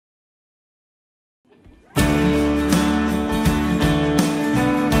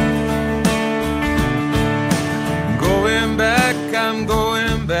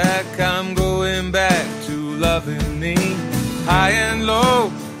high and low,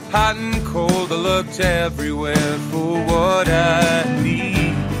 hot and cold. I looked everywhere for what I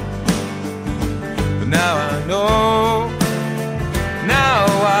need. But now I know,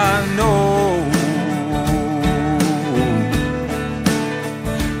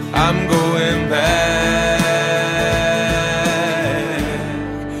 I'm going back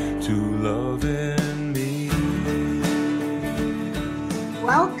to loving me.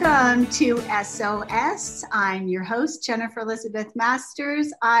 Welcome to SOS. I'm your host, Jennifer Elizabeth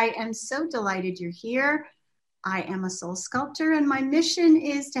Masters. I am so delighted you're here. I am a soul sculptor, and my mission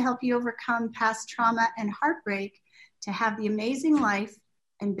is to help you overcome past trauma and heartbreak to have the amazing life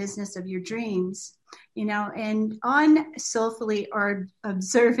and business of your dreams. You know, and on Soulfully or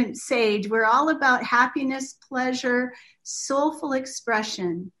Observant Sage, we're all about happiness, pleasure, soulful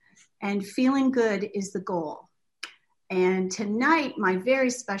expression, and feeling good is the goal. And tonight, my very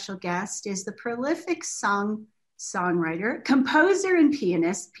special guest is the prolific songwriter, composer, and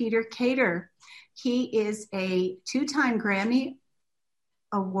pianist, Peter Kaur. He is a two-time Grammy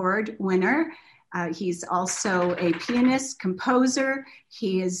Award winner. He's also a pianist, composer.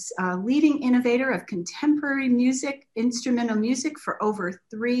 He is a leading innovator of contemporary music, instrumental music for over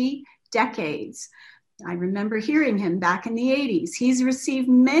 3 decades. I remember hearing him back in the 80s. He's received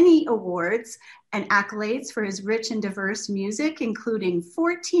many awards and accolades for his rich and diverse music, including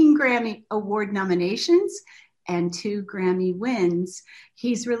 14 Grammy Award nominations and 2 Grammy wins.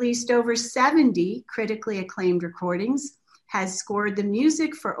 He's released over 70 critically acclaimed recordings, has scored the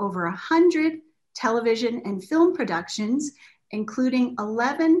music for over 100 television and film productions, including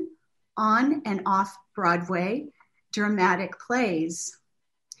 11 on and off-Broadway dramatic plays.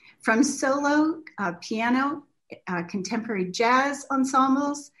 From solo piano, contemporary jazz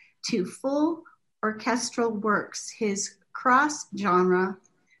ensembles to full orchestral works, his cross-genre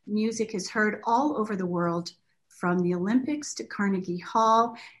music is heard all over the world, from the Olympics to Carnegie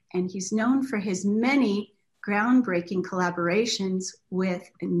Hall, and he's known for his many groundbreaking collaborations with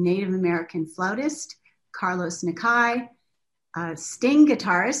Native American flautist Carlos Nakai, Sting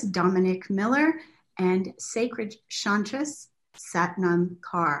guitarist Dominic and sacred Chantress Snatam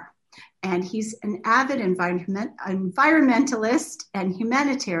Kaur. And he's an avid environmentalist and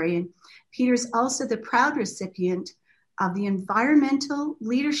humanitarian. Peter's also the proud recipient of the Environmental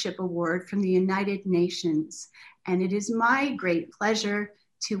Leadership Award from the United Nations. And it is my great pleasure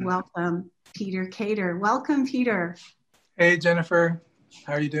to welcome Peter Kaur. Welcome, Peter. Hey, Jennifer.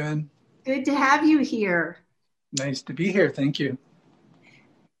 How are you doing? Good to have you here. Nice to be here. Thank you.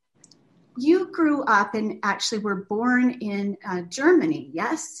 You grew up and actually were born in Germany,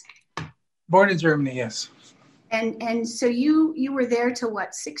 yes? Born in Germany, yes. And so you were there till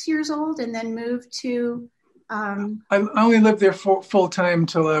what, 6 years old, and then moved to... I only lived there full time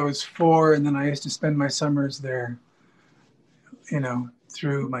till I was 4, and then I used to spend my summers there,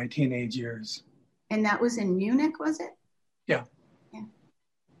 through my teenage years. And that was in Munich, was it? Yeah.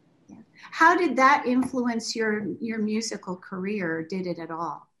 How did that influence your musical career? Did it at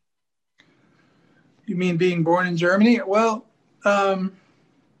all? You mean being born in Germany? Well,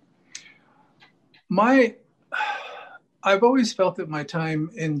 I've always felt that my time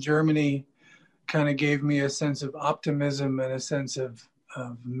in Germany kind of gave me a sense of optimism and a sense of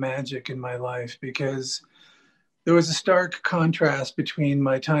magic in my life, because there was a stark contrast between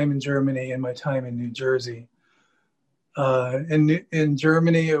my time in Germany and my time in New Jersey. In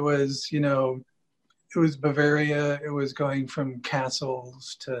Germany, it was Bavaria. It was going from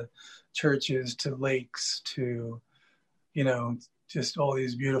castles to churches to lakes to, just all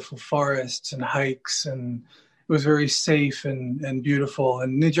these beautiful forests and hikes, and it was very safe and beautiful.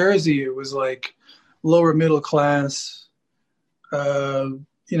 And New Jersey, it was like lower middle class,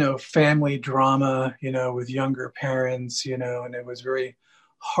 family drama, with younger parents, and it was very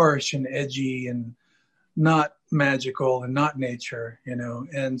harsh and edgy and not magical and not nature,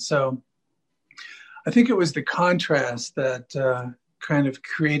 And so I think it was the contrast that kind of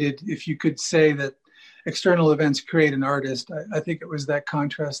created, if you could say that external events create an artist, I think it was that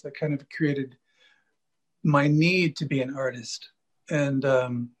contrast that kind of created my need to be an artist and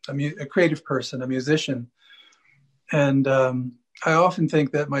a creative person, a musician. And I often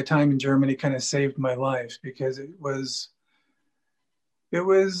think that my time in Germany kind of saved my life, because it was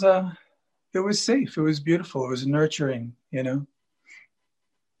safe. It was beautiful. It was nurturing,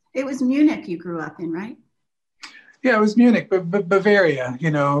 It was Munich you grew up in, right? Yeah, it was Munich, but Bavaria,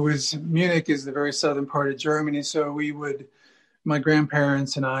 Munich is the very southern part of Germany. So my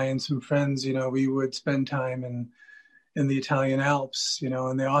grandparents and I and some friends, we would spend time in the Italian Alps,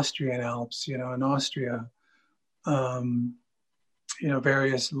 in the Austrian Alps, in Austria,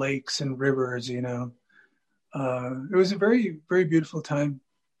 various lakes and rivers, It was a very, very beautiful time.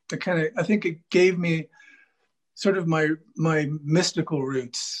 I think it gave me sort of my mystical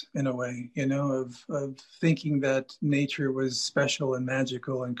roots in a way, of thinking that nature was special and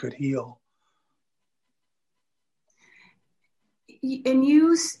magical and could heal.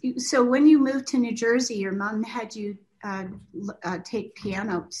 And so when you moved to New Jersey, your mom had you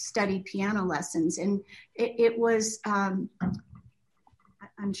study piano lessons, and it was I'm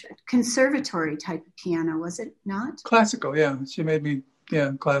sure conservatory type of piano, was it not? Classical, yeah. She made me,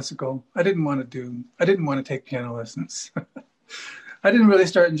 classical. I didn't want to take piano lessons. I didn't really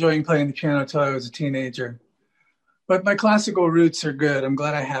start enjoying playing the piano until I was a teenager. But my classical roots are good. I'm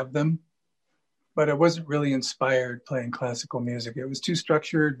glad I have them. But I wasn't really inspired playing classical music. It was too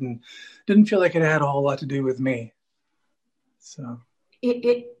structured and didn't feel like it had a whole lot to do with me. So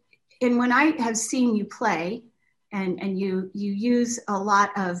and when I have seen you play, and you use a lot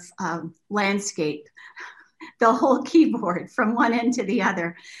of landscape, the whole keyboard from one end to the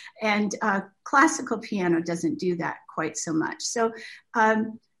other, and classical piano doesn't do that quite so much. So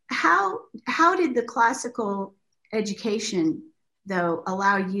how did the classical education, though,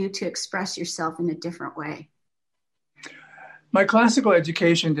 allow you to express yourself in a different way? My classical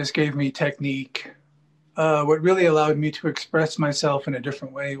education just gave me technique. What really allowed me to express myself in a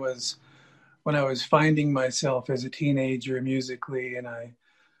different way was when I was finding myself as a teenager musically, and I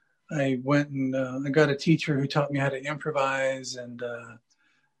went and I got a teacher who taught me how to improvise and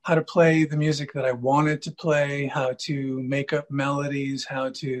how to play the music that I wanted to play, how to make up melodies, how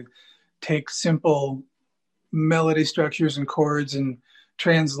to take simple melody structures and chords and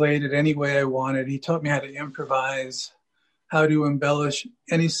translate it any way I wanted. He taught me how to improvise, how to embellish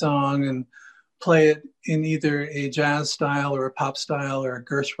any song and play it in either a jazz style or a pop style or a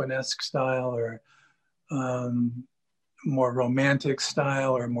Gershwin-esque style or more romantic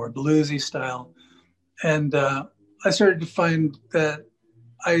style or more bluesy style. And I started to find that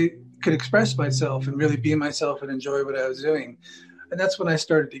I could express myself and really be myself and enjoy what I was doing. And that's when I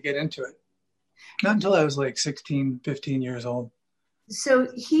started to get into it. Not until I was like 16, 15 years old. So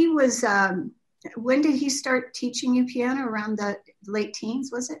he was, when did he start teaching you piano? Around the late teens,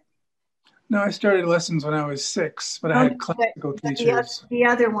 was it? No, I started lessons when I was 6, but I had classical teachers. The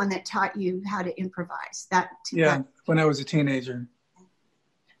other one that taught you how to improvise. When I was a teenager.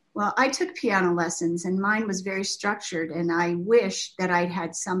 Well, I took piano lessons, and mine was very structured, and I wish that I'd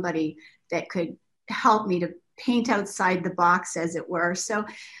had somebody that could help me to paint outside the box, as it were. So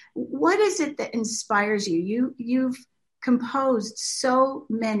what is it that inspires you? You've composed so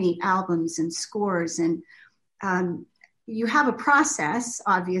many albums and scores, and you have a process,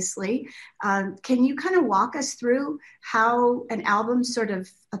 obviously. Can you kind of walk us through how an album sort of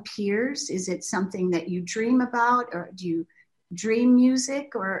appears? Is it something that you dream about, or do you dream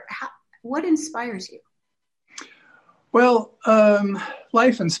music, or what inspires you? Well,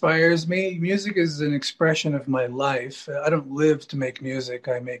 life inspires me. Music is an expression of my life. I don't live to make music.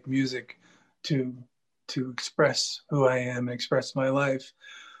 I make music to express who I am and express my life.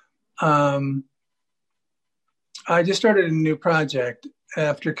 I just started a new project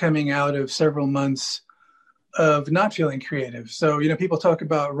after coming out of several months of not feeling creative. So, people talk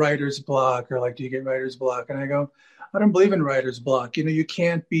about writer's block, or like, do you get writer's block? And I go, I don't believe in writer's block. You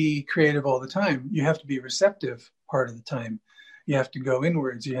can't be creative all the time. You have to be receptive part of the time. You have to go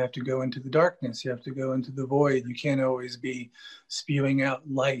inwards. You have to go into the darkness. You have to go into the void. You can't always be spewing out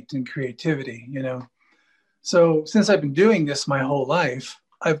light and creativity, So since I've been doing this my whole life,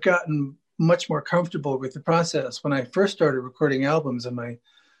 I've gotten much more comfortable with the process. When I first started recording albums in my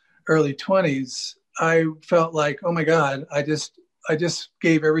early 20s, I felt like, oh my God, I just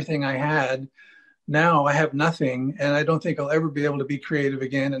gave everything I had. Now I have nothing, and I don't think I'll ever be able to be creative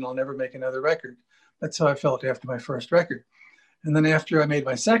again, and I'll never make another record. That's how I felt after my first record. And then after I made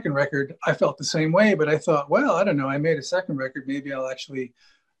my second record, I felt the same way, but I thought, well, I don't know, I made a second record. Maybe I'll actually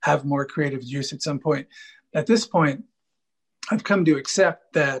have more creative juice at some point. At this point, I've come to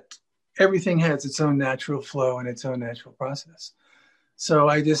accept that everything has its own natural flow and its own natural process. So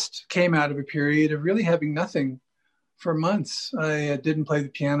I just came out of a period of really having nothing for months. I didn't play the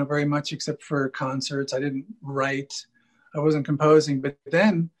piano very much except for concerts. I didn't write. I wasn't composing. But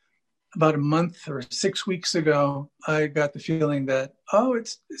then about a month or 6 weeks ago, I got the feeling that,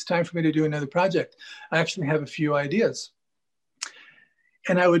 it's time for me to do another project. I actually have a few ideas.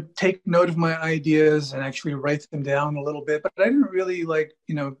 And I would take note of my ideas and actually write them down a little bit, but I didn't really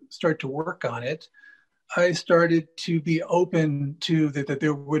start to work on it. I started to be open to that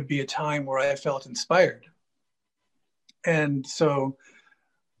there would be a time where I felt inspired. And so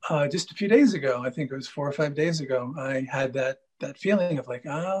just a few days ago, I think it was 4 or 5 days ago, I had that that feeling of like,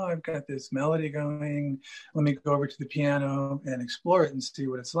 oh, I've got this melody going. Let me go over to the piano and explore it and see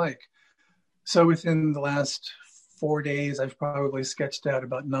what it's like. So within the last 4 days, I've probably sketched out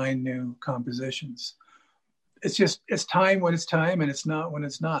about 9 new compositions. It's time when it's time, and it's not when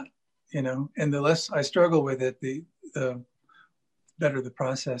it's not, and the less I struggle with it, the better the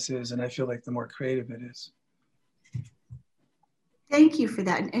process is. And I feel like the more creative it is. Thank you for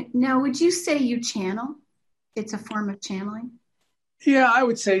that. Now, would you say you channel? It's a form of channeling? Yeah, I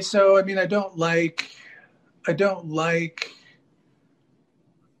would say so. I mean, I don't like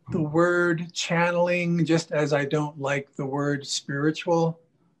the word channeling, just as I don't like the word spiritual.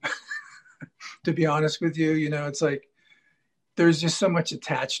 To be honest with you, it's like there's just so much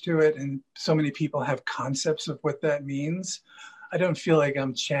attached to it, and so many people have concepts of what that means. I don't feel like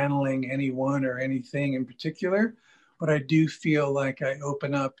I'm channeling anyone or anything in particular, but I do feel like I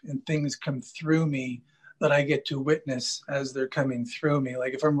open up and things come through me that I get to witness as they're coming through me.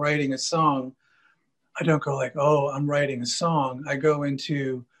 Like if I'm writing a song, I don't go like, oh, I'm writing a song. I go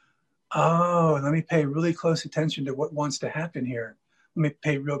into, oh, let me pay really close attention to what wants to happen here. Let me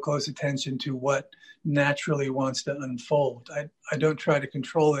pay real close attention to what naturally wants to unfold. I don't try to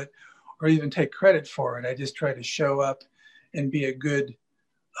control it or even take credit for it. I just try to show up and be a good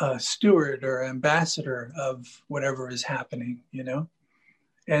steward or ambassador of whatever is happening,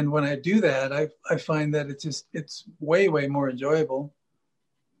 And when I do that, I find that it's way, way more enjoyable,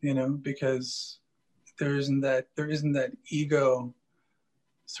 because there isn't that ego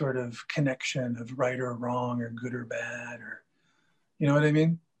sort of connection of right or wrong or good or bad, or, you know what I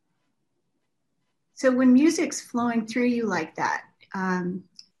mean? So when music's flowing through you like that,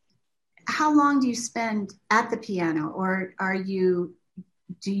 how long do you spend at the piano, or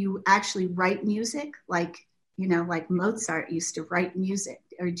do you actually write music like Mozart used to write music,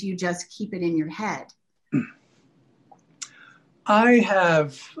 or do you just keep it in your head? I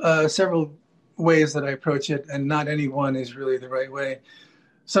have several ways that I approach it, and not any one is really the right way.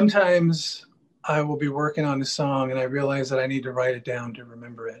 Sometimes I will be working on a song and I realize that I need to write it down to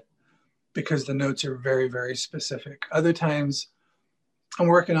remember it because the notes are very, very specific. Other times I'm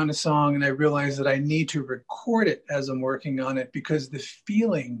working on a song and I realize that I need to record it as I'm working on it because the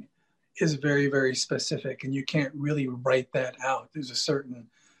feeling is very, very specific and you can't really write that out. There's a certain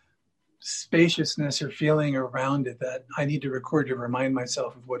spaciousness or feeling around it that I need to record to remind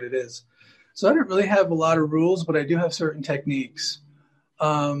myself of what it is. So I don't really have a lot of rules, but I do have certain techniques.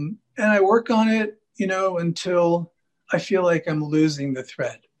 And I work on it, until I feel like I'm losing the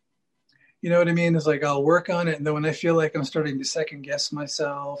thread. You know what I mean? It's like I'll work on it, and then when I feel like I'm starting to second guess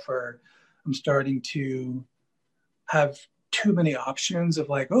myself, or I'm starting to have too many options of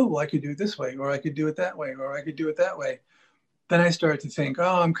like, oh, well, I could do it this way, or I could do it that way, or I could do it that way. Then I start to think,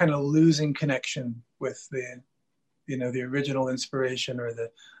 oh, I'm kind of losing connection with the original inspiration or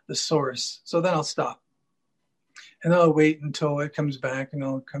the source. So then I'll stop. And I'll wait until it comes back, and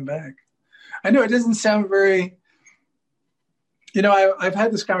I'll come back. I know it doesn't sound very, I've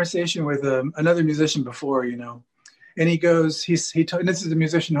had this conversation with another musician before, and he goes, and this is a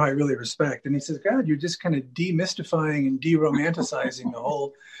musician who I really respect. And he says, God, you're just kind of demystifying and de-romanticizing the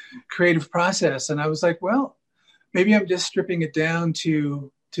whole creative process. And I was like, well, maybe I'm just stripping it down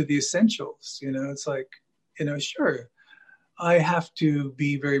to the essentials. It's like, sure, I have to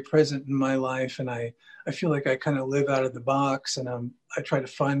be very present in my life. And I feel like I kind of live out of the box, and I try to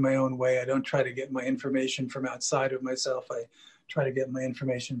find my own way. I don't try to get my information from outside of myself. I try to get my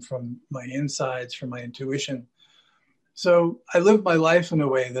information from my insides, from my intuition. So I live my life in a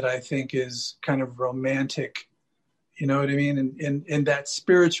way that I think is kind of romantic, you know what I mean? In that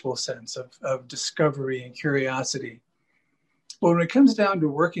spiritual sense of discovery and curiosity. But when it comes down to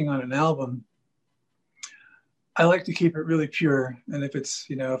working on an album, I like to keep it really pure. And if it's,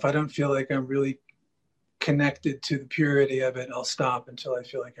 if I don't feel like I'm really connected to the purity of it, I'll stop until I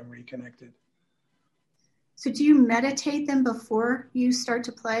feel like I'm reconnected. So do you meditate then before you start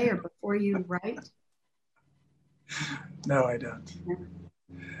to play or before you write? No, I don't.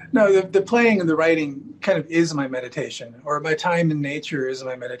 No, the playing and the writing kind of is my meditation, or my time in nature is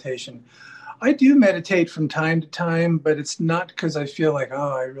my meditation. I do meditate from time to time, but it's not because I feel like,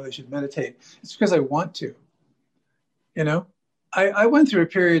 oh, I really should meditate. It's because I want to. I went through a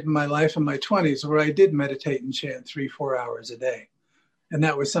period in my life in my 20s where I did meditate and chant 3-4 hours a day. And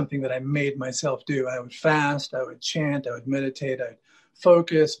that was something that I made myself do. I would fast, I would chant, I would meditate, I'd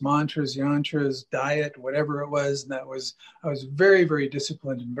focus, mantras, yantras, diet, whatever it was. And I was very, very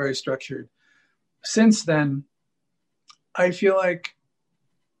disciplined and very structured. Since then, I feel like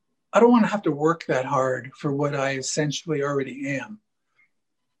I don't want to have to work that hard for what I essentially already am.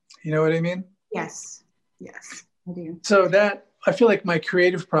 You know what I mean? Yes, I do. So that I feel like my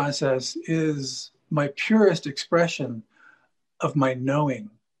creative process is my purest expression of my knowing.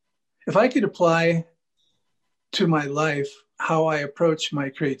 If I could apply to my life how I approach my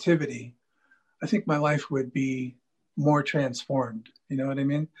creativity, I think my life would be more transformed. You know what I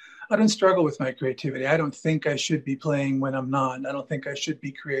mean? I don't struggle with my creativity. I don't think I should be playing when I'm not. I don't think I should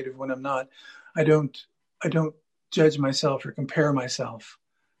be creative when I'm not. I don't judge myself or compare myself.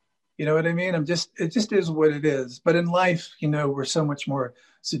 You know what I mean? It just is what it is. But in life, you know, we're so much more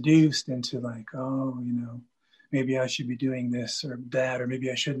seduced into like, oh, you know, maybe I should be doing this or that, or maybe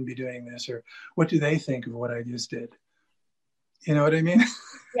I shouldn't be doing this, or what do they think of what I just did? You know what I mean?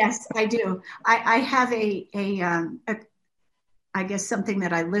 Yes, I do. I have I guess something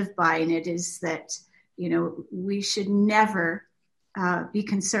that I live by, and it is that, you know, we should never be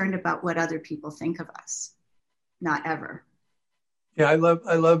concerned about what other people think of us. Not ever. Yeah, I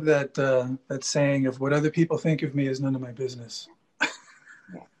love that that saying of what other people think of me is none of my business.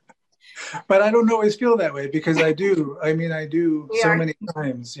 Yeah. But I don't always feel that way, because I do. I mean, I do so many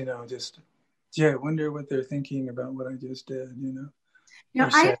times, you know, just, I wonder what they're thinking about what I just did, you know. You know,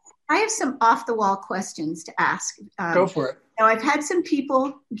 I have some off the wall questions to ask. Go for it. So I've had some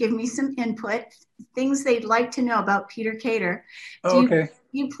people give me some input, things they'd like to know about Peter Cater. Okay. Do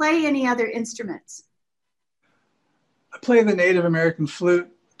you play any other instruments? I play the Native American flute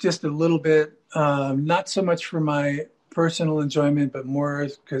just a little bit, not so much for my personal enjoyment, but more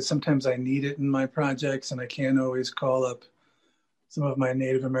because sometimes I need it in my projects, and I can't always call up some of my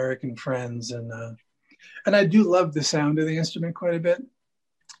Native American friends. And I do love the sound of the instrument quite a bit,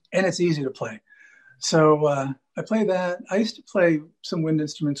 and it's easy to play. So I play that. I used to play some wind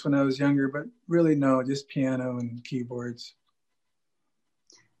instruments when I was younger, but really no, just piano and keyboards.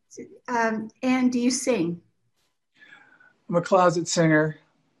 And do you sing? I'm a closet singer.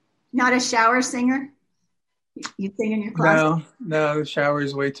 Not a shower singer? You sing in your closet? No, the shower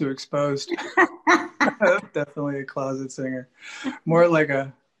is way too exposed. Definitely a closet singer. More like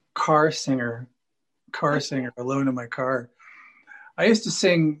a car singer alone in my car. I used to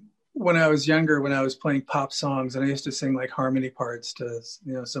sing when I was younger, when I was playing pop songs, and I used to sing like harmony parts to,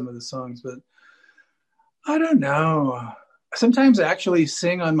 you know, some of the songs, but I don't know. Sometimes I actually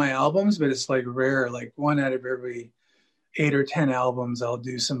sing on my albums, but it's like rare, like 1 out of every 8 or 10 albums, I'll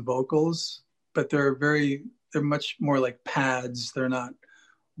do some vocals, but they're much more like pads. They're not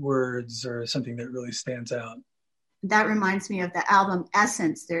words or something that really stands out. That reminds me of the album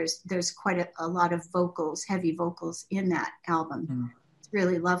Essence. There's quite a lot of vocals, heavy vocals in that album. Mm. It's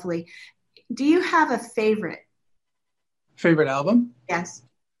really lovely. Do you have a favorite? Favorite album? Yes.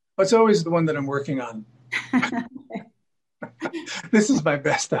 Well, it's always the one that I'm working on. This is my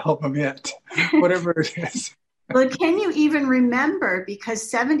best album yet, whatever it is. Well, can you even remember? Because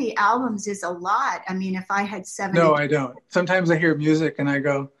 70 albums is a lot. I mean, if I had 70. No, I don't. Sometimes I hear music and I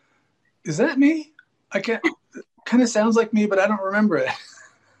go, is that me? It kind of sounds like me, but I don't remember it.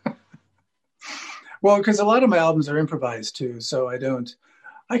 Well, because a lot of my albums are improvised too. So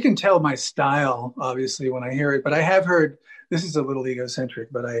I can tell my style, obviously, when I hear it. But I have heard, this is a little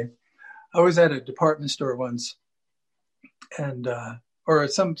egocentric, but I was at a department store once, and or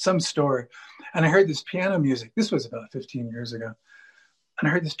some store, and I heard this piano music. This was about 15 years ago. And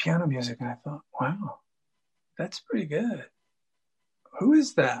I heard this piano music and I thought, wow, that's pretty good. Who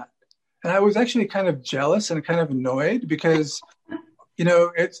is that? And I was actually kind of jealous and kind of annoyed because, you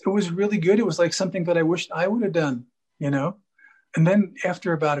know, it was really good. It was like something that I wished I would have done, you know? And then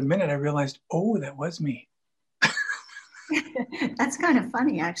after about a minute, I realized, oh, that was me. That's kind of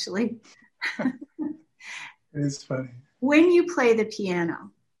funny, actually. It is funny. When you play the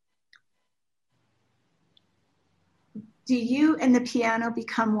piano, do you and the piano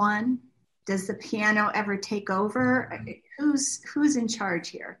become one? Does the piano ever take over? Who's in charge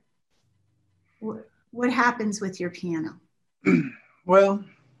here? What happens with your piano? Well,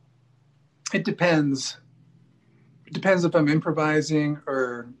 it depends. It depends if I'm improvising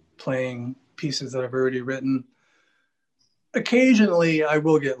or playing pieces that I've already written. Occasionally, I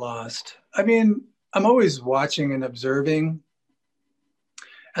will get lost. I mean, I'm always watching and observing,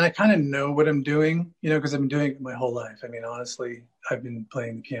 and I kind of know what I'm doing, you know, because I've been doing it my whole life. I mean, honestly, I've been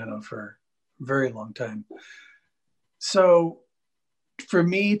playing the piano for a very long time. So for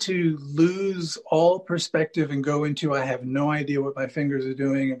me to lose all perspective and go into, I have no idea what my fingers are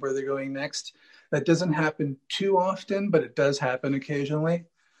doing and where they're going next, that doesn't happen too often, but it does happen occasionally.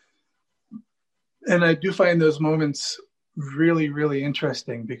 And I do find those moments really, really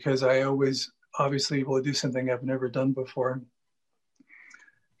interesting because I always obviously will do something I've never done before.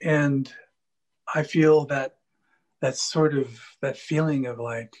 And I feel that sort of, that feeling of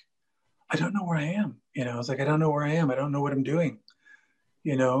like, I don't know where I am. I was like, I don't know where I am. I don't know what I'm doing,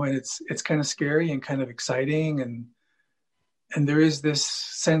 and it's kind of scary and kind of exciting. And there is this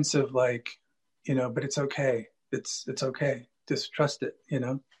sense of like, but it's okay. It's okay. Just trust it,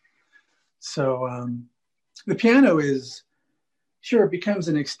 So the piano is, sure, it becomes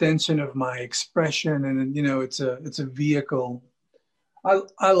an extension of my expression, and it's a vehicle.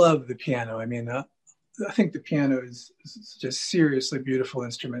 I love the piano. I mean, I think the piano is just seriously beautiful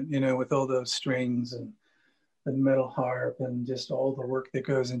instrument, with all those strings and the metal harp and just all the work that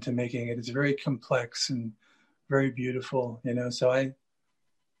goes into making it. It's very complex and very beautiful, So I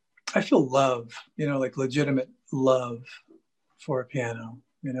feel love, like legitimate love for a piano,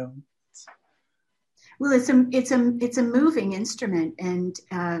 Well, it's a moving instrument, and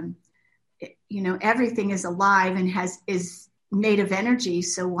everything is alive and is made of energy.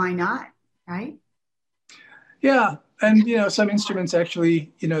 So why not, right? Yeah, and some instruments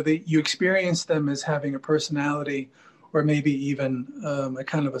actually, you experience them as having a personality, or maybe even a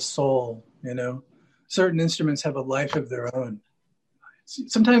kind of a soul. Certain instruments have a life of their own.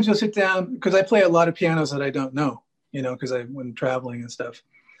 Sometimes you'll sit down, because I play a lot of pianos that I don't know, because when traveling and stuff.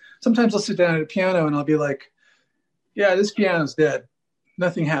 Sometimes I'll sit down at a piano and I'll be like, yeah, this piano's dead.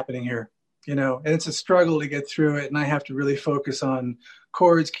 Nothing happening here, and it's a struggle to get through it. And I have to really focus on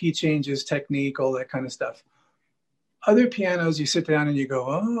chords, key changes, technique, all that kind of stuff. Other pianos, you sit down and you go,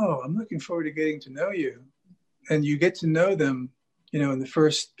 oh, I'm looking forward to getting to know you. And you get to know them, in the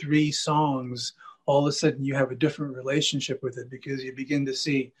first 3 songs, all of a sudden you have a different relationship with it, because you begin to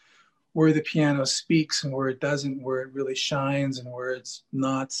see where the piano speaks and where it doesn't, where it really shines and where it's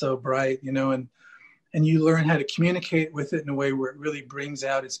not so bright, and you learn how to communicate with it in a way where it really brings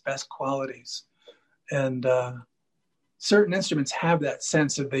out its best qualities. And certain instruments have that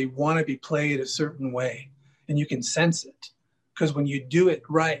sense of they want to be played a certain way, and you can sense it, because when you do it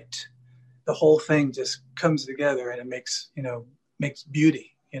right, the whole thing just comes together and it makes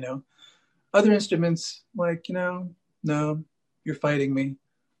beauty, Other instruments, like, no, you're fighting me.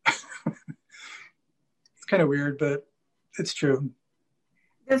 It's kind of weird, but it's true.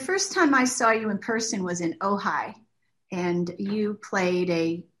 The first time I saw you in person was in Ojai, and you played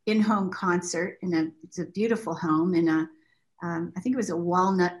a in-home concert it's a beautiful home in I think it was a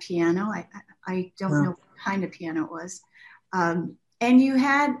walnut piano. I don't know what kind of piano it was. And you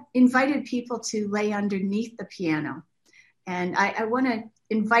had invited people to lay underneath the piano. And I want to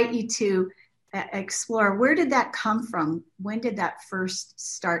invite you to explore, where did that come from? When did that first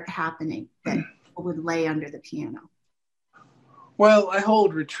start happening, that people would lay under the piano? Well, I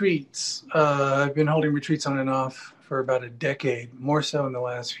hold retreats. I've been holding retreats on and off for about a decade, more so in the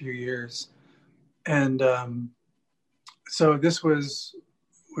last few years. And so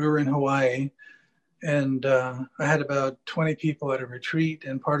we were in Hawaii, and I had about 20 people at a retreat,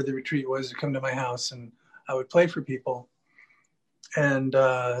 and part of the retreat was to come to my house and I would play for people. And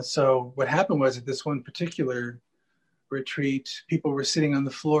so what happened was, at this one particular retreat, people were sitting on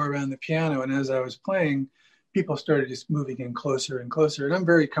the floor around the piano, and as I was playing, people started just moving in closer and closer. And I'm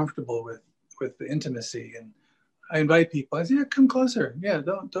very comfortable with the intimacy, and I invite people. I say, yeah, come closer. Yeah,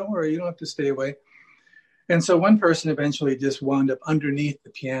 don't worry, you don't have to stay away. And so one person eventually just wound up underneath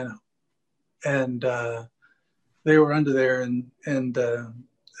the piano, and they were under there, and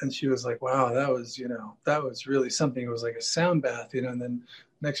she was like, wow, that was really something. It was like a sound bath, and then the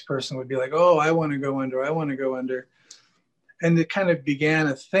next person would be like, oh, I want to go under. And it kind of began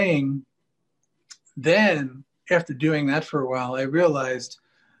a thing. Then after doing that for a while, I realized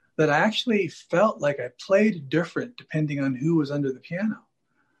that I actually felt like I played different depending on who was under the piano.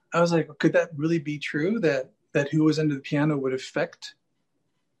 I was like, could that really be true, that who was under the piano would affect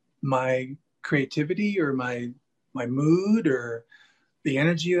my creativity or my mood or the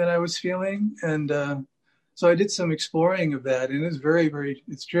energy that I was feeling? And so I did some exploring of that, and it's very, very,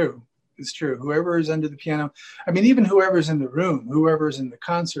 it's true. It's true. Whoever is under the piano, I mean, even whoever's in the room, whoever's in the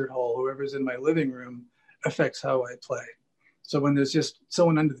concert hall, whoever's in my living room affects how I play. So when there's just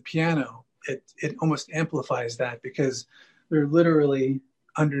someone under the piano, it almost amplifies that, because they're literally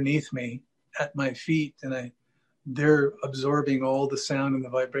underneath me at my feet, and they're absorbing all the sound and the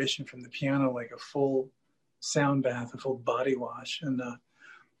vibration from the piano like a full sound bath, a full body wash. And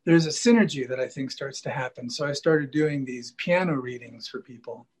there's a synergy that I think starts to happen. So I started doing these piano readings for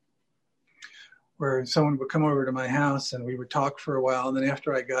people, where someone would come over to my house and we would talk for a while. And then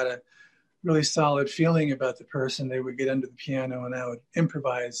after I got a really solid feeling about the person, they would get under the piano and I would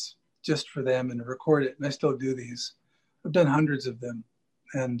improvise just for them and record it. And I still do these. I've done hundreds of them.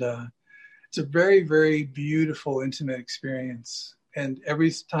 And it's a very, very beautiful, intimate experience. And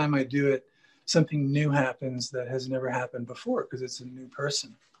every time I do it, something new happens that has never happened before, because it's a new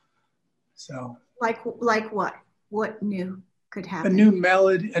person. So like what? What new could happen? a new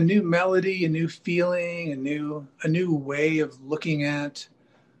melody, a new feeling, a new way of looking at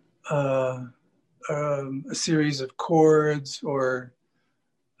a series of chords, or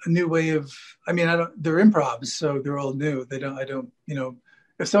a new way of, they're improvs, so they're all new.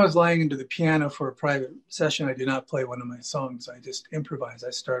 If someone's lying into the piano for a private session, I do not play one of my songs. I just improvise.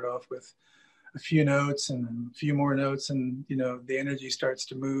 I start off with a few notes and a few more notes, and, the energy starts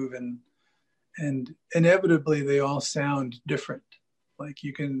to move, and inevitably they all sound different. Like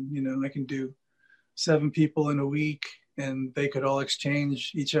I can do 7 people in a week, and they could all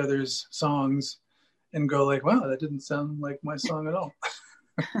exchange each other's songs and go like, wow, that didn't sound like my song at all.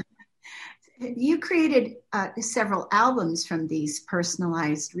 You created several albums from these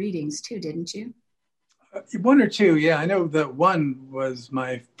personalized readings too, didn't you? 1 or 2, yeah. I know that one was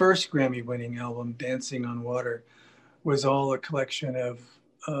my first Grammy-winning album, Dancing on Water, was all a collection of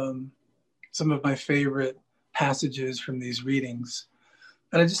some of my favorite passages from these readings.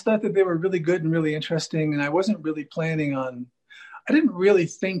 And I just thought that they were really good and really interesting. And I wasn't really I didn't really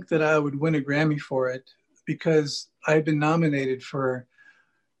think that I would win a Grammy for it, because I had been nominated for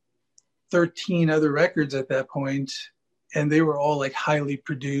 13 other records at that point, and they were all like highly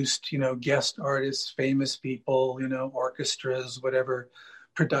produced, guest artists, famous people, orchestras, whatever,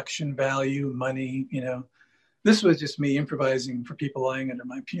 production value, money, This was just me improvising for people lying under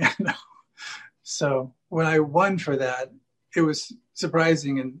my piano. So when I won for that, it was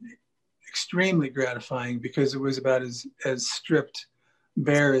surprising and extremely gratifying, because it was about as stripped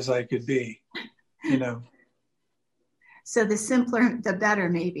bare as I could be, So the simpler, the better,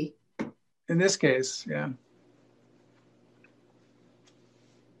 maybe. In this case, yeah.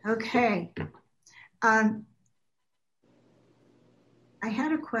 Okay. I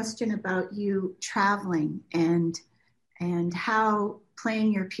had a question about you traveling and how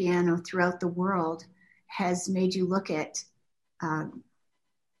playing your piano throughout the world has made you look at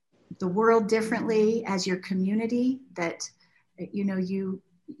the world differently as your community. That you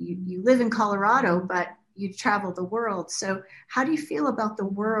live in Colorado, but you travel the world. So how do you feel about the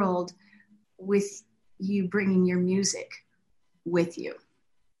world with you bringing your music with you?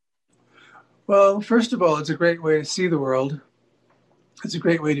 Well, first of all, it's a great way to see the world. It's a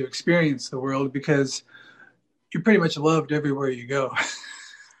great way to experience the world, because you're pretty much loved everywhere you go.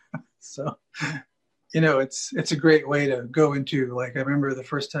 So, it's a great way to go into, like, I remember the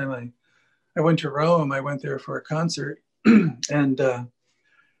first time I went to Rome, I went there for a concert, and I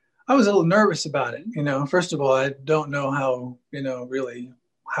was a little nervous about it. First of all, I don't know how, really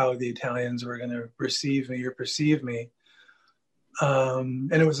how the Italians were going to receive me or perceive me.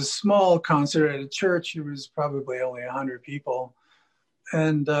 And it was a small concert at a church. It was probably only 100 people.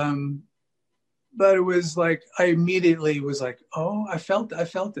 And, but it was like, I immediately was like, oh, I felt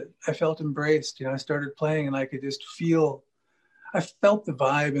it. I felt embraced. I started playing, and I could just I felt the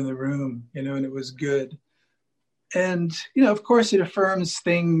vibe in the room, and it was good. And, of course, it affirms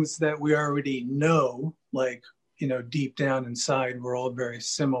things that we already know, like, deep down inside, we're all very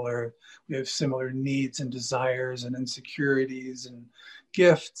similar. We have similar needs and desires and insecurities and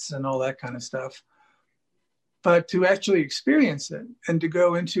gifts and all that kind of stuff. But to actually experience it, and to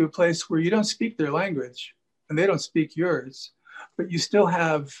go into a place where you don't speak their language and they don't speak yours, but you still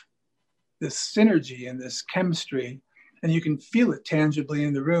have this synergy and this chemistry, and you can feel it tangibly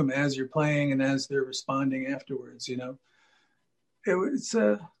in the room as you're playing and as they're responding afterwards. It's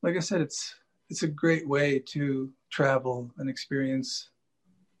like I said, it's a great way to travel and experience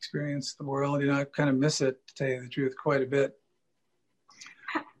the world. I kind of miss it, to tell you the truth, quite a bit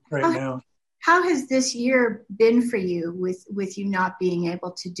right now. How has this year been for you, with you not being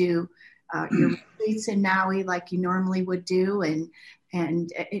able to do your retreats in Maui like you normally would do, and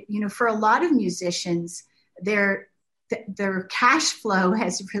for a lot of musicians, their cash flow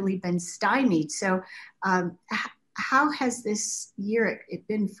has really been stymied. So, how has this year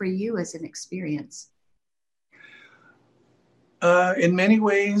been for you as an experience? In many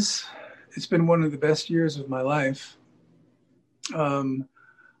ways, it's been one of the best years of my life.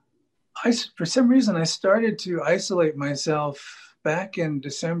 For some reason, I started to isolate myself back in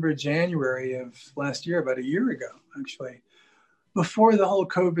December, January of last year, about a year ago, actually, before the whole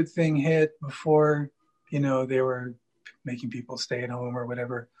COVID thing hit, before, they were making people stay at home or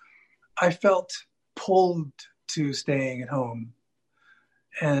whatever. I felt pulled to staying at home.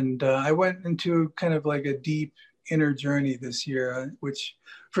 And I went into kind of like a deep inner journey this year, which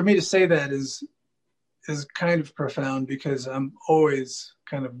for me to say that is kind of profound, because I'm always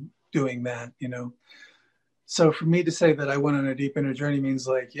kind of doing that, So for me to say that I went on a deep inner journey means,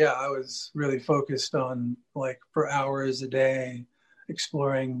 like, yeah, I was really focused on, like, for hours a day,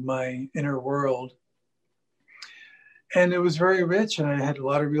 exploring my inner world. And it was very rich, and I had a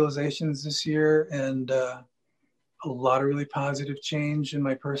lot of realizations this year, and a lot of really positive change in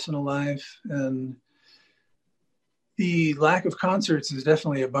my personal life. And the lack of concerts is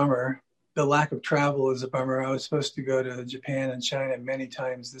definitely a bummer. The lack of travel is a bummer. I was supposed to go to Japan and China many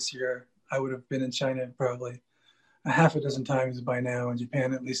times this year. I would have been in China probably a half a dozen times by now, in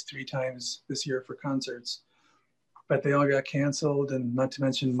Japan at least 3 times this year for concerts. But they all got canceled, and not to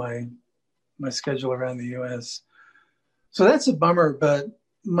mention my schedule around the US. So that's a bummer, but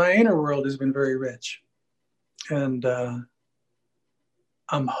my inner world has been very rich. And I'm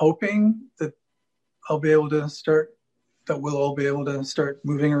hoping that we'll all be able to start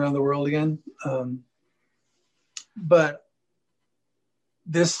moving around the world again. But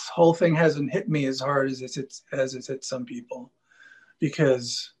this whole thing hasn't hit me as hard as it's hit some people,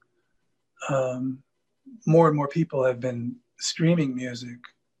 because more and more people have been streaming music,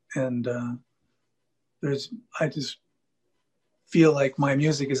 and I just feel like my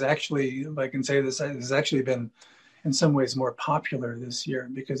music is actually, if I can say this, has actually been in some ways more popular this year,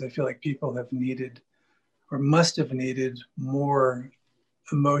 because I feel like people have needed, or must have needed, more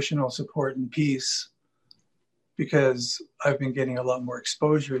emotional support and peace, because I've been getting a lot more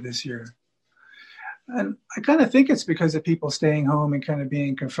exposure this year. And I kind of think it's because of people staying home and kind of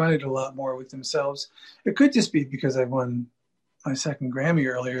being confronted a lot more with themselves. It could just be because I won my 2nd Grammy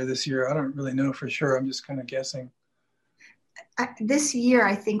earlier this year. I don't really know for sure. I'm just kind of guessing. This year,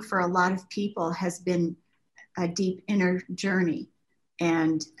 I think for a lot of people has been a deep inner journey.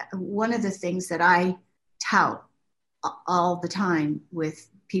 And one of the things that I tout all the time with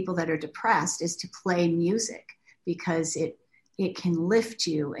people that are depressed is to play music, because it can lift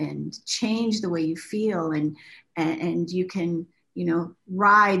you and change the way you feel, and you can,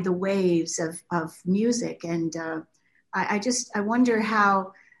 ride the waves of music. And I wonder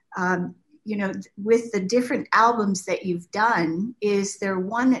how, with the different albums that you've done, is there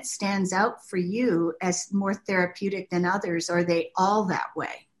one that stands out for you as more therapeutic than others? Or are they all that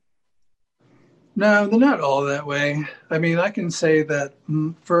way? No, they're not all that way. I mean, I can say that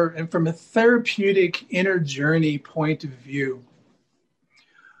from a therapeutic inner journey point of view,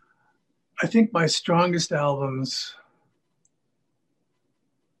 I think my strongest albums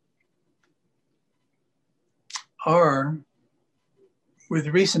are, with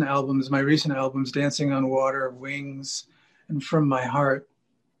my recent albums, Dancing on Water, Wings, and From My Heart.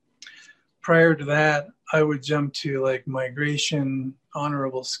 Prior to that, I would jump to like Migration,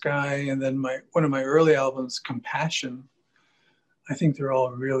 Honorable Sky, and then one of my early albums, Compassion. I think they're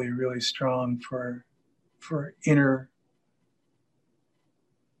all really, really strong for inner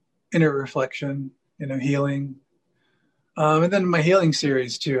reflection, healing. And then my healing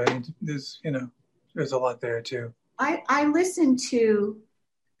series too. I mean, there's a lot there too. I listened to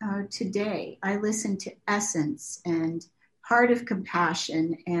today. I listened to Essence and Heart of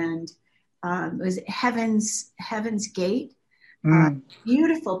Compassion, and it was Heaven's Gate.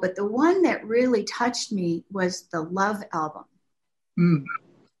 Beautiful, but the one that really touched me was the Love album.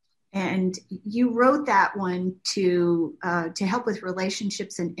 And you wrote that one to help with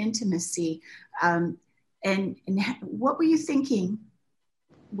relationships and intimacy. And what were you thinking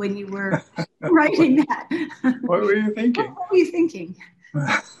when you were writing that? What were you thinking? What were you thinking?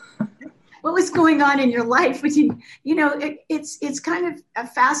 What was going on in your life? It's kind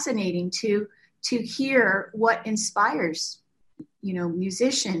of fascinating to hear what inspires,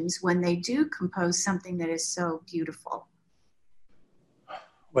 musicians when they do compose something that is so beautiful.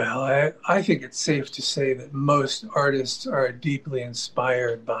 Well, I think it's safe to say that most artists are deeply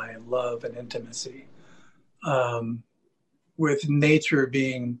inspired by love and intimacy, with nature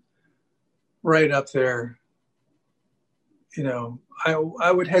being right up there.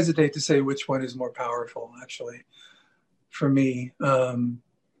 I would hesitate to say which one is more powerful, actually, for me.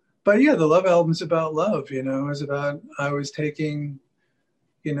 But yeah, the Love album's about love. The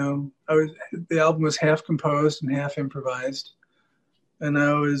album was half composed and half improvised. And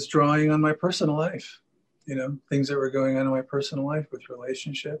I was drawing on my personal life, things that were going on in my personal life with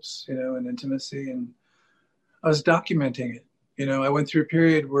relationships, and intimacy. And I was documenting it. I went through a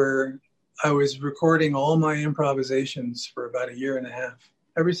period where I was recording all my improvisations for about 1.5 years,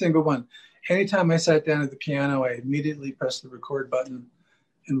 every single one. Anytime I sat down at the piano, I immediately pressed the record button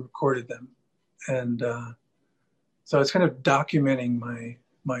and recorded them. And so I was kind of documenting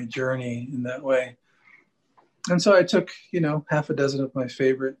my journey in that way. And so I took, 6 of my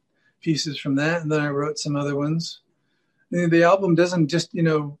favorite pieces from that, and then I wrote some other ones. The album doesn't just,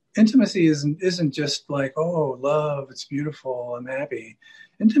 intimacy isn't just like, oh, love, it's beautiful, I'm happy.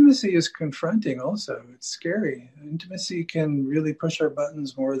 intimacy is confronting also. It's scary. Intimacy can really push our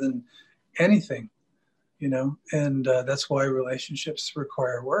buttons more than anything, and that's why relationships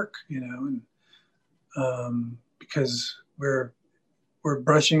require work, and because we're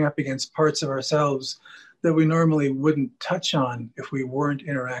brushing up against parts of ourselves that we normally wouldn't touch on if we weren't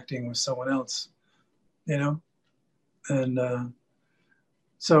interacting with someone else, and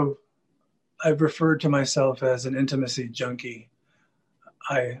so I've referred to myself as an intimacy junkie.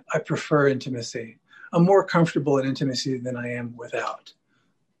 I prefer intimacy. I'm more comfortable in intimacy than I am without.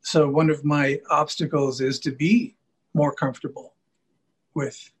 So one of my obstacles is to be more comfortable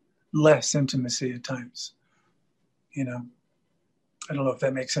with less intimacy at times. I don't know if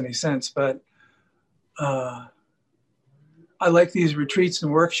that makes any sense, but I like these retreats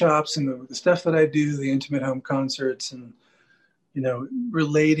and workshops and the stuff that I do, the intimate home concerts and,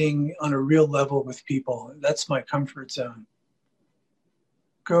 relating on a real level with people. That's my comfort zone.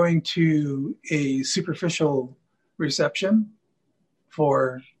 Going to a superficial reception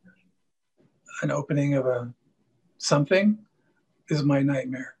for an opening of something is my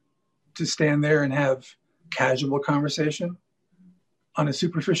nightmare. To stand there and have casual conversation on a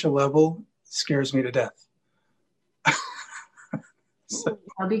superficial level scares me to death.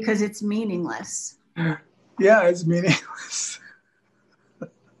 Well, because it's meaningless. Yeah, it's meaningless.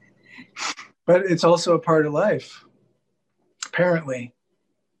 But it's also a part of life, apparently.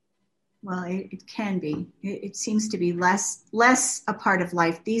 Well, it can be. It seems to be less a part of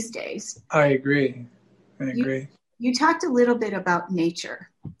life these days. I agree. You talked a little bit about nature.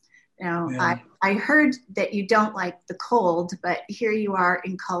 Yeah. I heard that you don't like the cold, but here you are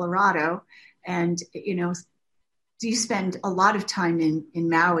in Colorado, and you spend a lot of time in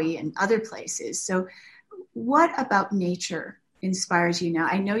Maui and other places. So what about nature inspires you now?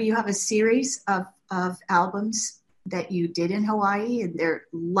 I know you have a series of albums that you did in Hawaii, and they're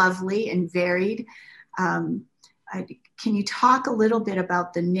lovely and varied. Can you talk a little bit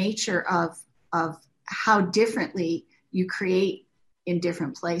about the nature of how differently you create in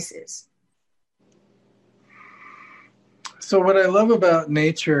different places? So what I love about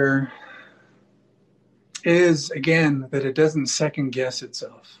nature is, again, that it doesn't second guess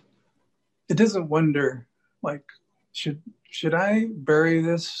itself. It doesn't wonder, like, should I bury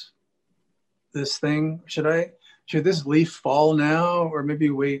this thing? Should this leaf fall now, or maybe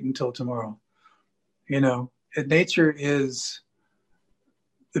wait until tomorrow? Nature is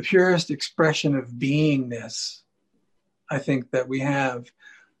the purest expression of beingness, I think, that we have.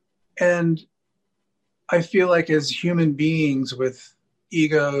 And I feel like as human beings with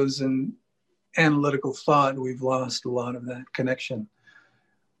egos and analytical thought, we've lost a lot of that connection.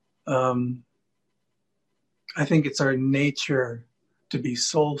 I think it's our nature to be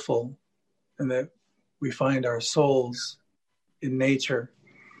soulful, and that we find our souls in nature,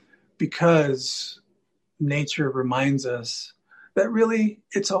 because nature reminds us that really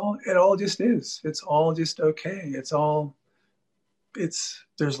it all just is. It's all just okay.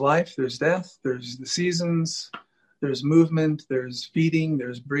 There's life, there's death, there's the seasons, there's movement, there's feeding,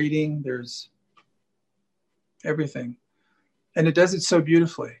 there's breeding, there's everything. And it does it so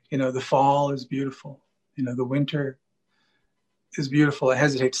beautifully. The fall is beautiful. The winter is beautiful. I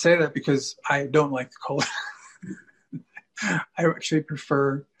hesitate to say that because I don't like the cold. I actually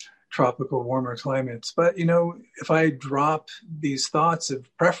prefer tropical, warmer climates. But, if I drop these thoughts of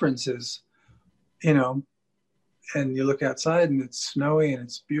preferences, and you look outside and it's snowy and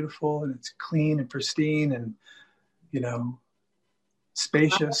it's beautiful and it's clean and pristine and,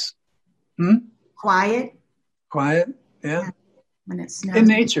 spacious. Quiet. Yeah. When it snows.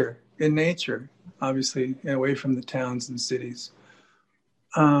 In nature, obviously, away from the towns and cities.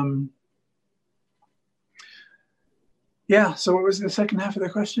 So what was the second half of the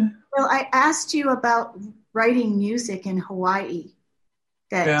question? Well, I asked you about writing music in Hawaii.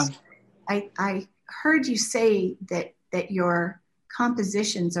 I heard you say that your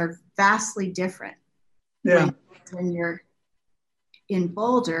compositions are vastly different when you're in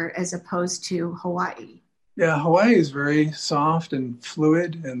Boulder as opposed to Hawaii. Yeah, Hawaii is very soft and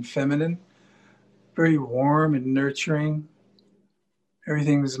fluid and feminine, very warm and nurturing.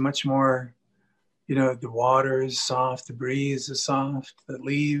 Everything is much more, the water is soft, the breeze is soft, the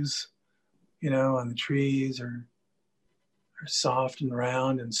leaves, on the trees are soft and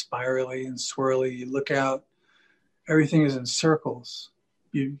round and spirally and swirly. You look out, everything is in circles.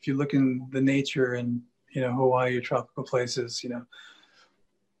 If you look in the nature in, Hawaii or tropical places,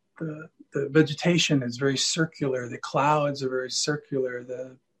 the vegetation is very circular. The clouds are very circular.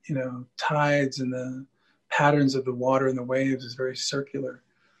 The, tides and the patterns of the water and the waves is very circular.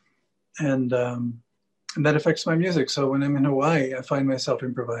 And And that affects my music. So when I'm in Hawaii, I find myself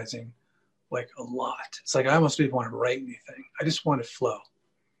improvising like a lot. It's like I almost don't even want to write anything. I just want to flow.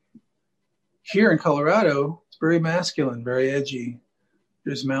 Here in Colorado, it's very masculine, very edgy.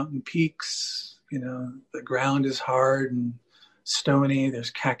 There's mountain peaks, the ground is hard and stony.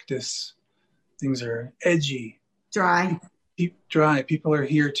 There's cactus. Things are edgy. Dry. Dry. People are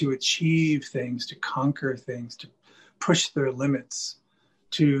here to achieve things, to conquer things, to push their limits,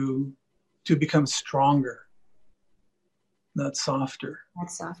 to become stronger, not softer. Not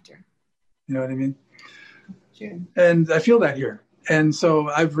softer. You know what I mean? Sure. And I feel that here. And so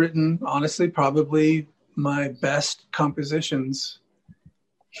I've written, honestly, probably my best compositions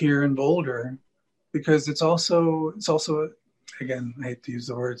here in Boulder, because it's also again, I hate to use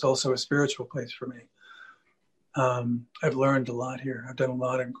the word, it's also a spiritual place for me. I've learned a lot here. I've done a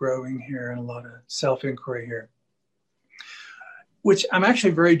lot of growing here and a lot of self-inquiry here, which I'm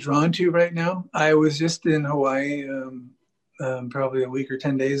actually very drawn to right now. I was just in Hawaii probably a week or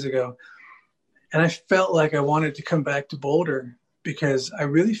 10 days ago, and I felt like I wanted to come back to Boulder because I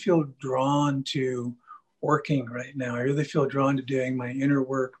really feel drawn to working right now. I really feel drawn to doing my inner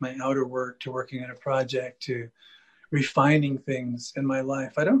work, my outer work, to working on a project, to refining things in my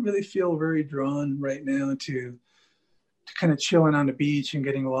life. I don't really feel very drawn right now to kind of chilling on the beach and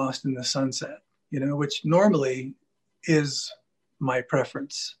getting lost in the sunset, which normally is my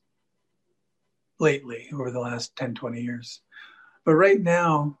preference lately over the last 10, 20 years. But right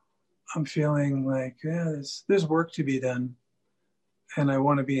now, I'm feeling like, there's work to be done, and I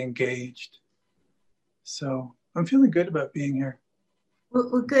want to be engaged. So I'm feeling good about being here.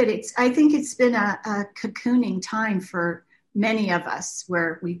 Well, good. I think it's been a cocooning time for many of us,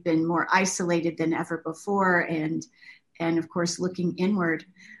 where we've been more isolated than ever before, and of course looking inward.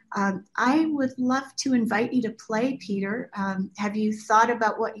 I would love to invite you to play, Peter. Have you thought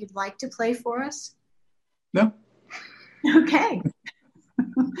about what you'd like to play for us? No. Okay.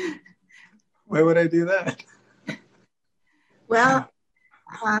 Why would I do that? Well,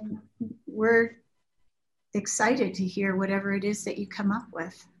 we're excited to hear whatever it is that you come up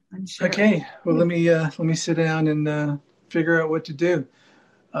with, I'm sure. Okay. Well, let me sit down and figure out what to do.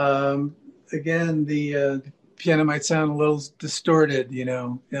 Again, the piano might sound a little distorted,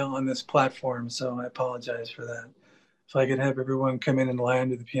 on this platform, so I apologize for that. If I could have everyone come in and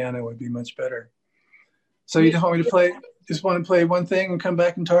land to the piano, it would be much better. So you just want me to just want to play one thing and come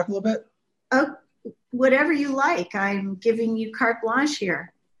back and talk a little bit? Oh, whatever you like. I'm giving you carte blanche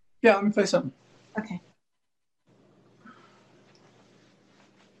here. Yeah, let me play something. Okay.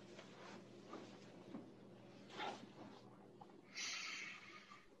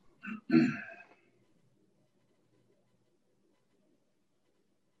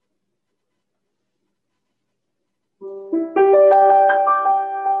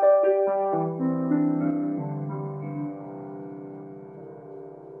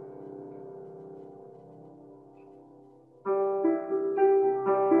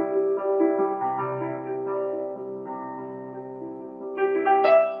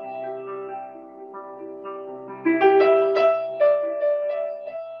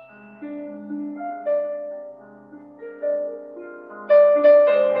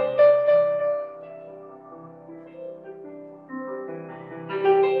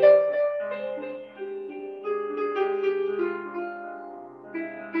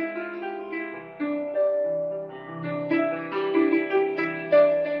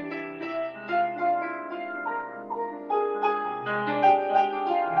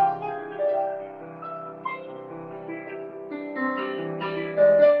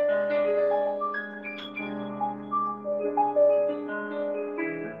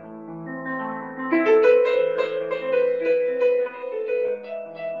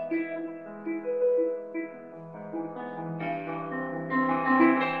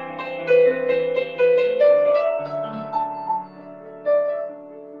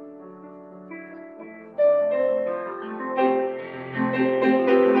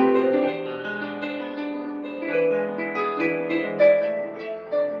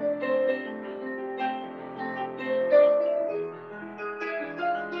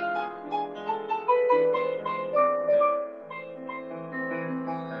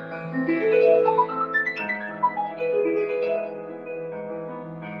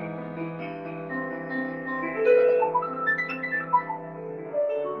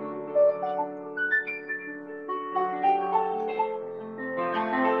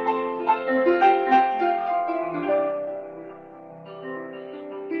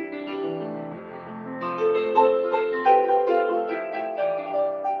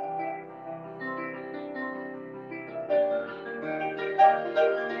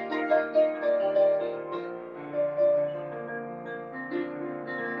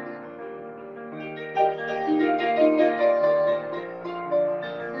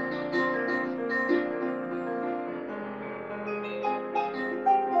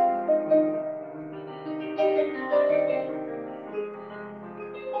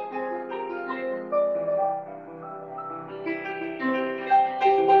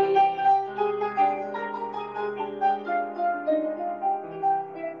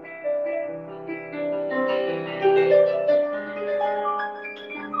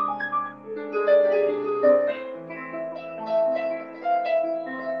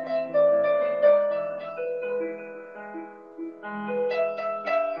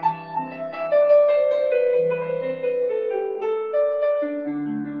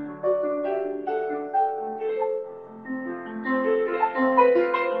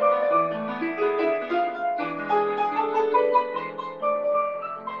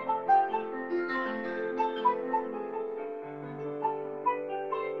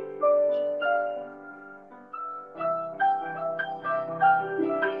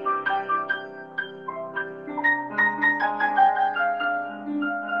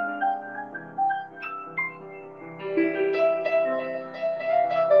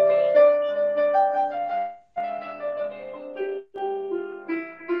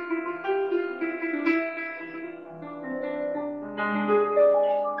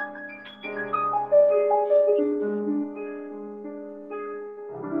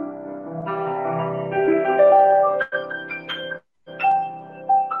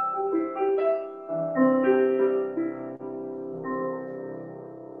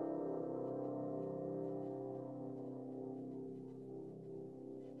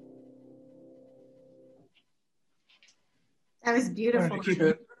 That was beautiful.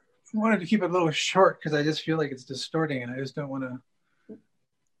 Wanted to keep it a little short because I just feel like it's distorting and I just don't want to.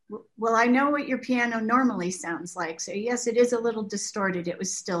 Well, I know what your piano normally sounds like. So yes, it is a little distorted. It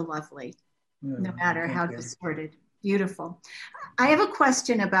was still lovely, no matter how distorted. Beautiful. I have a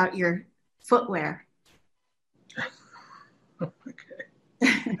question about your footwear. Okay.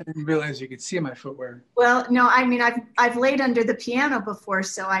 I didn't realize you could see my footwear. Well, no, I mean, I've laid under the piano before,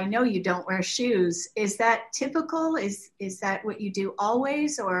 so I know you don't wear shoes. Is that typical? Is that what you do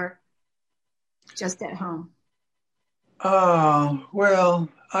always, or just at home? Well,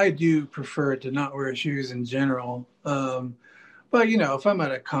 I do prefer to not wear shoes in general. But if I'm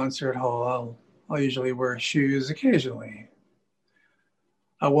at a concert hall, I'll usually wear shoes occasionally.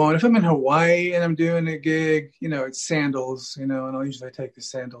 I won't. If I'm in Hawaii and I'm doing a gig, it's sandals, and I'll usually take the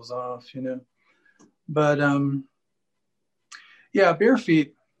sandals off, But yeah, bare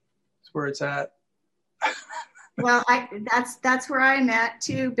feet is where it's at. Well, that's where I'm at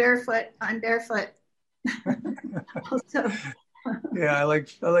too. Barefoot. I'm barefoot. Also, yeah, I like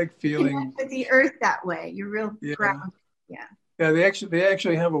feeling with the earth that way. You're real grounded. Yeah. Yeah, they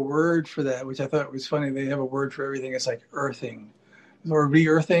actually have a word for that, which I thought was funny. They have a word for everything. It's like earthing, or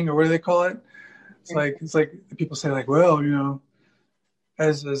re-earthing, or what do they call it? It's like people say, like, well,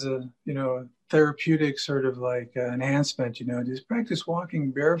 as a therapeutic sort of like enhancement, just practice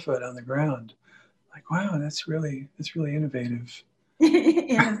walking barefoot on the ground. Like, wow, that's really innovative.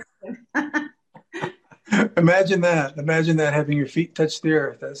 Imagine that having your feet touch the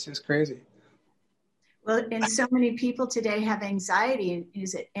earth. That's just crazy. Well, and so many people today have anxiety.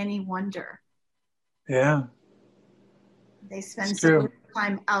 Is it any wonder? Yeah. They spend so much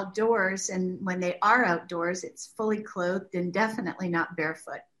time outdoors, and when they are outdoors, it's fully clothed and definitely not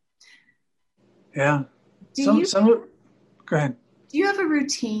barefoot. Yeah. Go ahead. Do you have a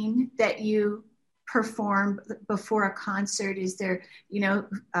routine that you perform before a concert? Is there,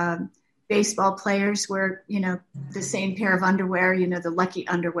 baseball players wear, the same pair of underwear, the lucky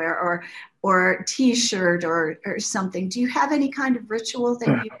underwear, or T-shirt or something. Do you have any kind of ritual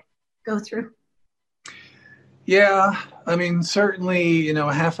that you go through? Yeah, I mean, certainly,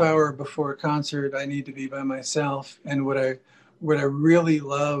 a half hour before a concert, I need to be by myself. And what I really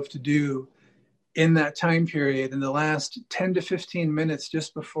love to do in that time period, in the last 10 to 15 minutes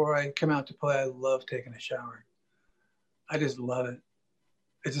just before I come out to play, I love taking a shower. I just love it.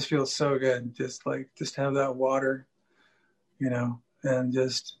 It just feels so good. Just have that water, and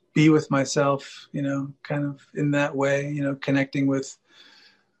just be with myself, kind of in that way, connecting with,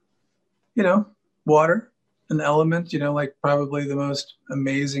 water, an element, like probably the most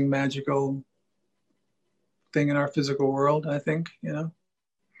amazing, magical thing in our physical world, I think,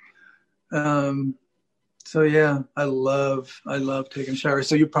 So yeah, I love taking showers.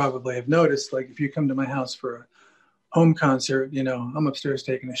 So you probably have noticed, like if you come to my house for a home concert, I'm upstairs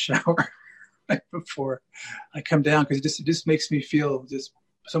taking a shower right before I come down, because it just makes me feel just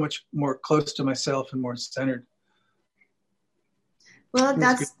so much more close to myself and more centered. Well,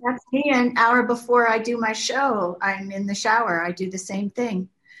 that's me. An hour before I do my show, I'm in the shower. I do the same thing.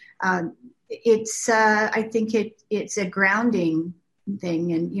 I think it's a grounding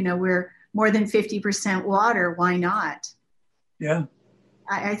thing, and we're more than 50% water. Why not? Yeah.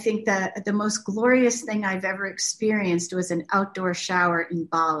 I think that the most glorious thing I've ever experienced was an outdoor shower in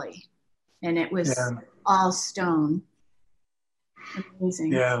Bali, and it was all stone.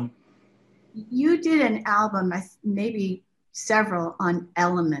 Amazing. Yeah. You did an album, maybe several, on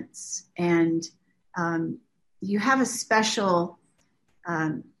elements, and you have a special.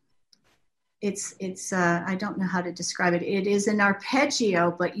 It's I don't know how to describe it. It is an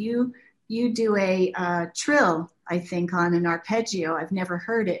arpeggio, but you do a trill, I think, on an arpeggio. I've never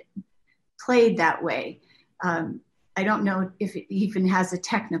heard it played that way. I don't know if it even has a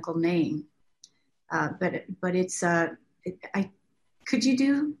technical name, but it's could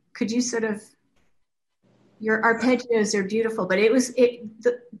you sort of, your arpeggios are beautiful, but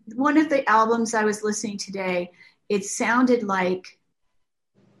one of the albums I was listening today, it sounded like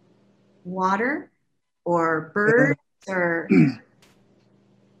water or birds, or it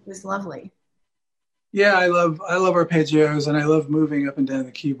was lovely. Yeah, I love arpeggios, and I love moving up and down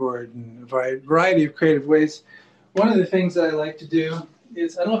the keyboard in a variety of creative ways. One of the things that I like to do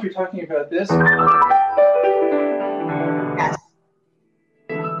is, I don't know if you're talking about this. Yes.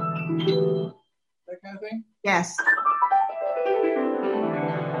 That kind of thing? Yes.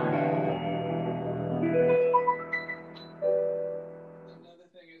 Another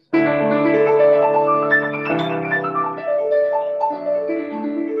thing is,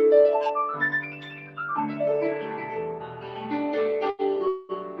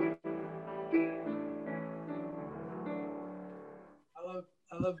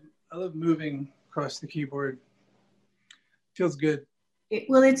 I love moving across the keyboard. Feels good.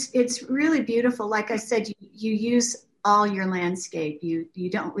 It's really beautiful. Like I said, you use all your landscape. You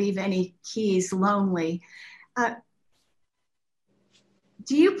don't leave any keys lonely.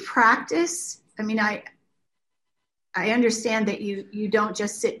 Do you practice? I mean, I understand that you don't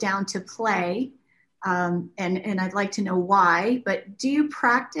just sit down to play, and I'd like to know why. But do you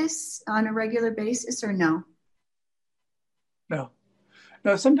practice on a regular basis or no?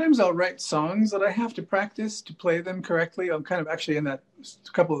 No, sometimes I'll write songs that I have to practice to play them correctly. I'm kind of actually in that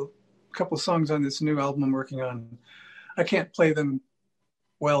couple songs on this new album I'm working on. I can't play them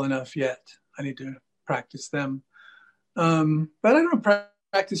well enough yet. I need to practice them. But I don't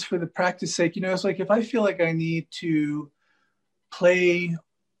practice for the practice sake. You know, it's like if I feel like I need to play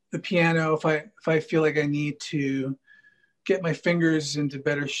the piano, if I feel like I need to get my fingers into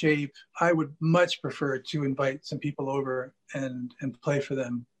better shape, I would much prefer to invite some people over and play for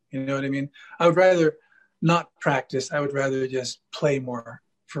them. You know what I mean? I would rather not practice. I would rather just play more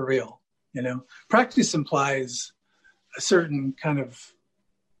for real. You know, practice implies a certain kind of,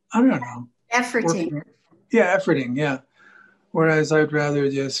 I don't know. Efforting. Yeah, efforting. Yeah. Whereas I'd rather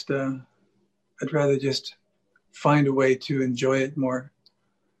just find a way to enjoy it more.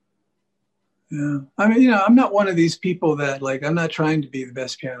 Yeah. I mean, you know, I'm not one of these people that like, I'm not trying to be the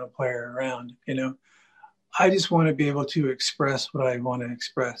best piano player around, you know. I just want to be able to express what I want to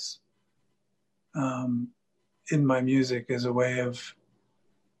express in my music as a way of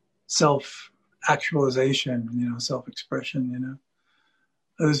self-actualization, you know, self-expression, you know.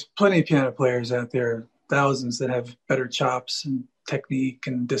 There's plenty of piano players out there, thousands that have better chops and technique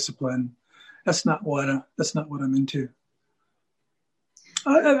and discipline. That's not what I'm into.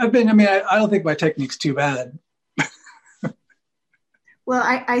 I don't think my technique's too bad. Well,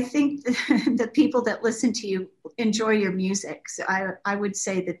 I think the people that listen to you enjoy your music. So I would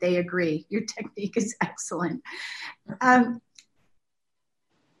say that they agree. Your technique is excellent.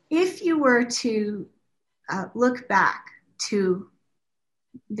 If you were to look back to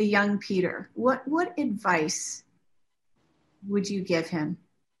the young Peter, what advice would you give him?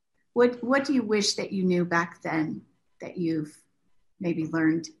 What do you wish that you knew back then that you've maybe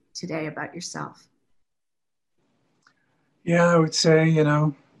learned today about yourself? Yeah, I would say, you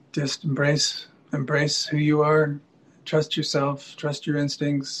know, just embrace who you are, trust yourself, trust your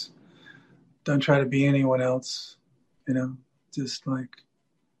instincts. Don't try to be anyone else, you know, just like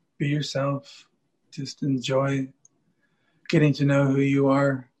be yourself, just enjoy getting to know who you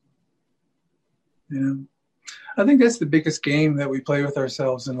are. You know, I think that's the biggest game that we play with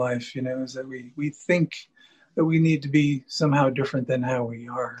ourselves in life, you know, is that we think that we need to be somehow different than how we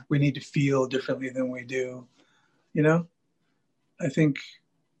are. We need to feel differently than we do, you know? I think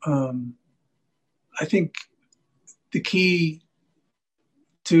the key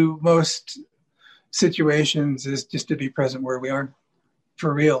to most situations is just to be present where we are,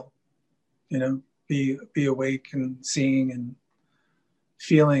 for real. You know, be awake and seeing and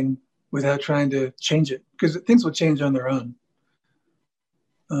feeling without trying to change it, because things will change on their own.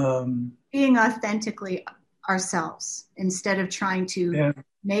 Being authentically ourselves instead of trying to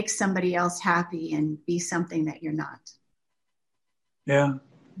make somebody else happy and be something that you're not. Yeah,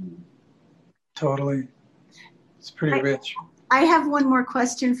 totally. It's pretty rich. I have one more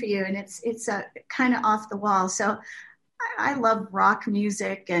question for you, and it's kind of off the wall. So I love rock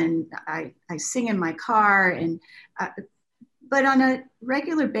music, and I sing in my car, and but on a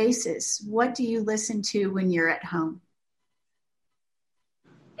regular basis, what do you listen to when you're at home?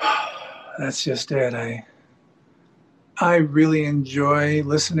 That's just it. I really enjoy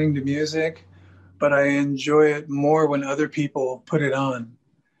listening to music, but I enjoy it more when other people put it on.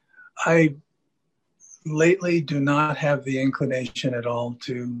 I lately do not have the inclination at all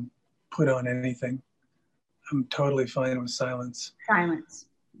to put on anything. I'm totally fine with silence. Silence.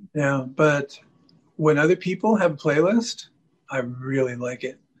 Yeah, but when other people have a playlist, I really like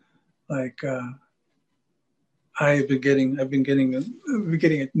it. Like I've been getting a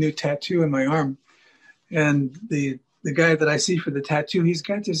new tattoo in my arm, and the guy that I see for the tattoo, he's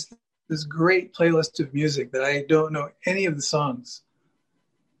got this great playlist of music that I don't know any of the songs.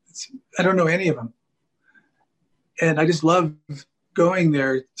 I don't know any of them. And I just love going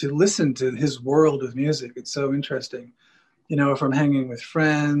there to listen to his world of music. It's so interesting. You know, if I'm hanging with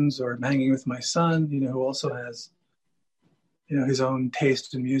friends or I'm hanging with my son, you know, who also has, you know, his own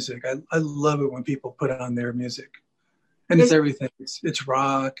taste in music. I love it when people put on their music. And it's everything. It's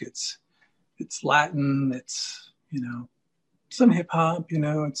rock, it's Latin, it's, you know, some hip hop, you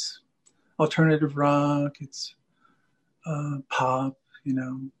know, it's alternative rock, it's pop, you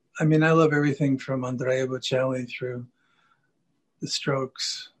know. I mean, I love everything from Andrea Bocelli through The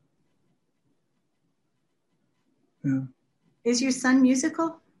Strokes, Yeah. Is your son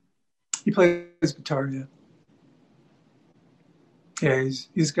musical? He plays guitar, yeah. Yeah,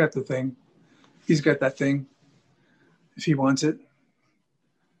 he's got the thing. He's got that thing if he wants it.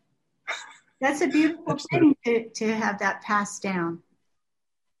 That's a beautiful thing to have that passed down.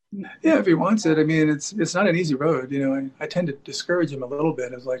 Yeah, if he wants it. I mean, it's not an easy road. You know, I tend to discourage him a little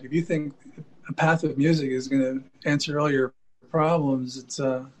bit. It's like, if you think a path of music is going to answer all your problems, it's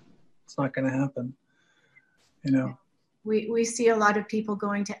not going to happen. You know. We see a lot of people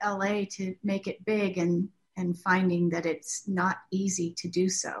going to LA to make it big and finding that it's not easy to do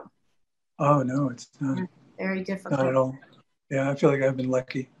so. Oh no, it's not. Yeah, very difficult. Not at all. Yeah, I feel like I've been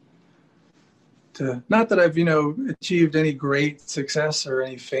lucky to, not that I've, achieved any great success or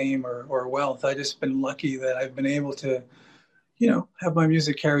any fame or wealth. I've just been lucky that I've been able to, have my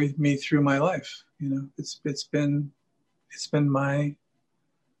music carry me through my life. It's been my,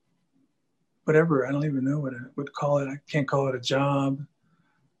 whatever, I don't even know what I would call it. I can't call it a job.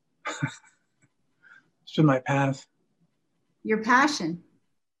 It's been my path. Your passion.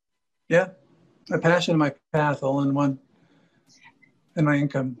 Yeah, my passion and my path all in one, and my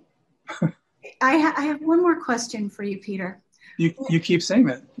income. I have one more question for you, Peter. You keep saying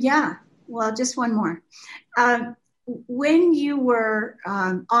that. Yeah, well, just one more. When you were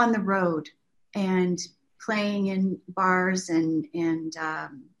on the road and playing in bars and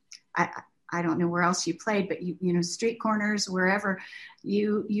I don't know where else you played, but you street corners, wherever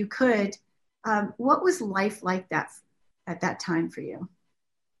you could, what was life like that at that time for you?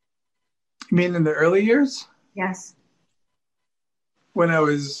 You mean in the early years? Yes. When I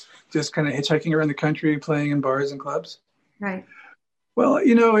was just kind of hitchhiking around the country, playing in bars and clubs? Right. Well,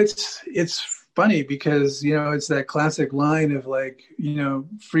 it's funny because, it's that classic line of like,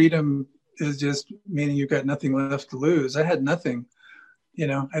 freedom is just meaning you've got nothing left to lose. I had nothing.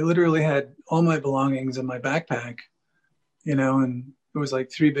 I literally had all my belongings in my backpack, and it was like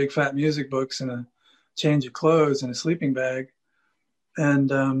 3 big fat music books and a change of clothes and a sleeping bag.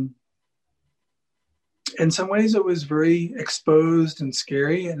 And in some ways it was very exposed and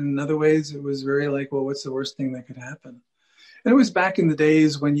scary. And in other ways it was very like, well, what's the worst thing that could happen? And it was back in the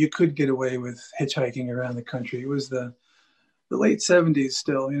days when you could get away with hitchhiking around the country. It was the late 70s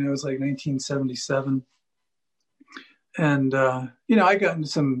still, it was like 1977. And, I got into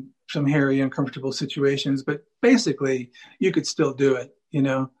some hairy, uncomfortable situations, but basically you could still do it,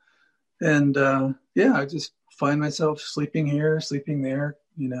 and, I just find myself sleeping here, sleeping there,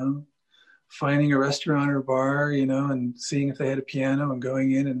 finding a restaurant or bar, and seeing if they had a piano and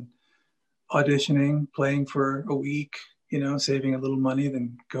going in and auditioning, playing for a week, saving a little money,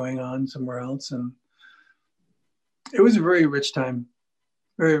 then going on somewhere else. And it was a very rich time,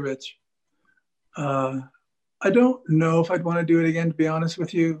 very rich. I don't know if I'd want to do it again, to be honest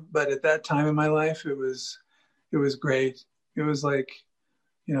with you, but at that time in my life, it was great. It was like,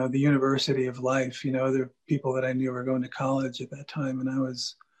 the university of life. The people that I knew were going to college at that time, and I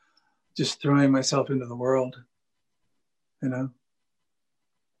was just throwing myself into the world. It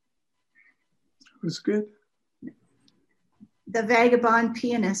was good. The vagabond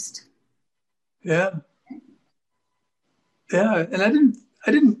pianist. Yeah. And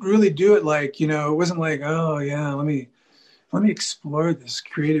I didn't really do it like, it wasn't like, oh yeah, let me explore this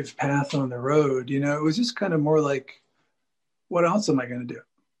creative path on the road. It was just kind of more like, what else am I going to do?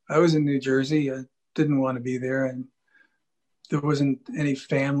 I was in New Jersey. I didn't want to be there, and there wasn't any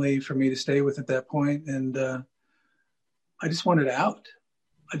family for me to stay with at that point. And I just wanted out.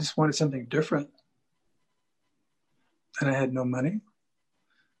 I just wanted something different. And I had no money.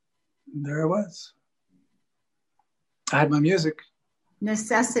 And there I was. I had my music.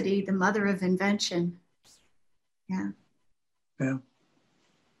 Necessity, the mother of invention. Yeah. Yeah.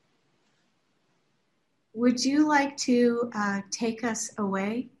 Would you like to take us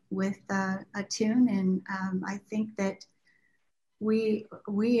away with a tune? And I think that we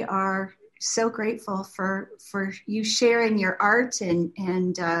are so grateful for you sharing your art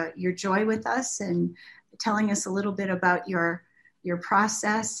and your joy with us and telling us a little bit about your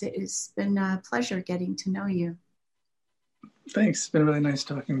process. It's been a pleasure getting to know you. Thanks. It's been really nice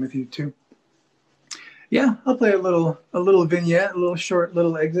talking with you too. Yeah, I'll play a little vignette, a little short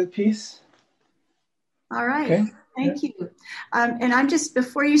little exit piece. All right. Okay. Thank you. And I'm just,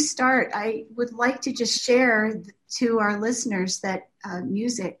 before you start, I would like to just share to our listeners that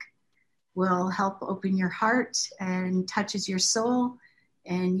music will help open your heart and touches your soul.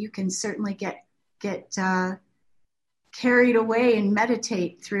 And you can certainly get carried away and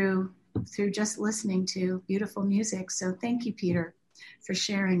meditate through just listening to beautiful music. So thank you, Peter, for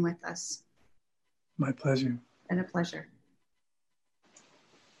sharing with us. My pleasure. Been a pleasure.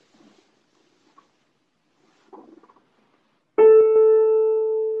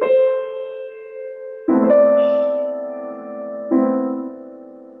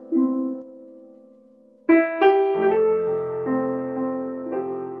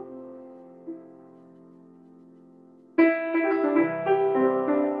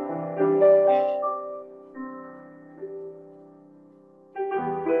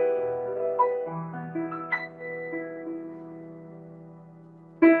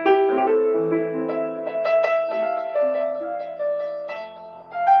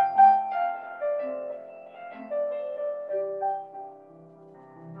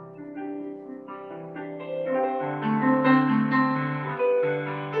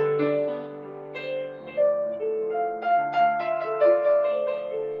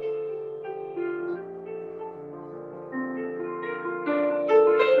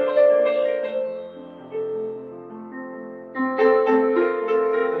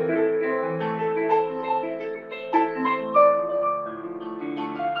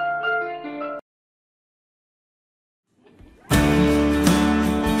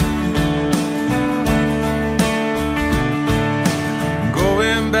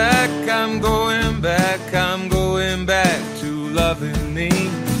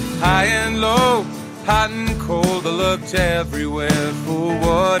 hot and cold. I looked everywhere for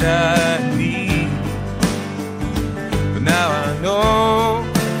what I need. But now I know,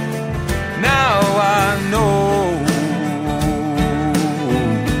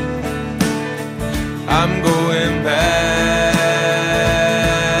 I'm going back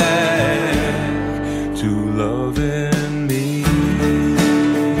to loving me.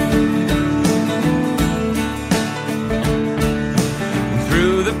 And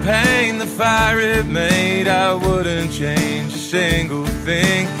through the pain, the fire it made, I wouldn't change a single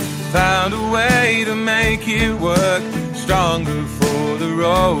thing. Found a way to make it work, stronger for the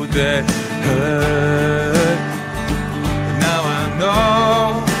road that hurt. But now I know,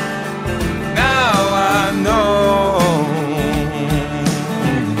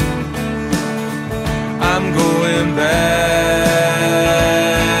 I'm going back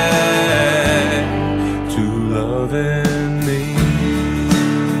to loving me.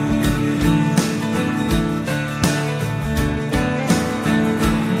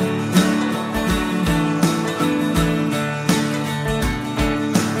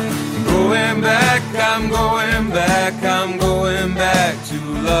 I'm going back to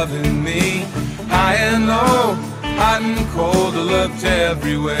loving me. High and low, hot and cold, I looked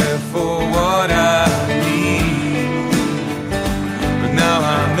everywhere for what I need. But now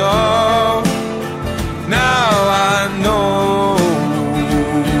I know,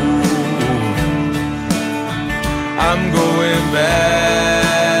 I'm going back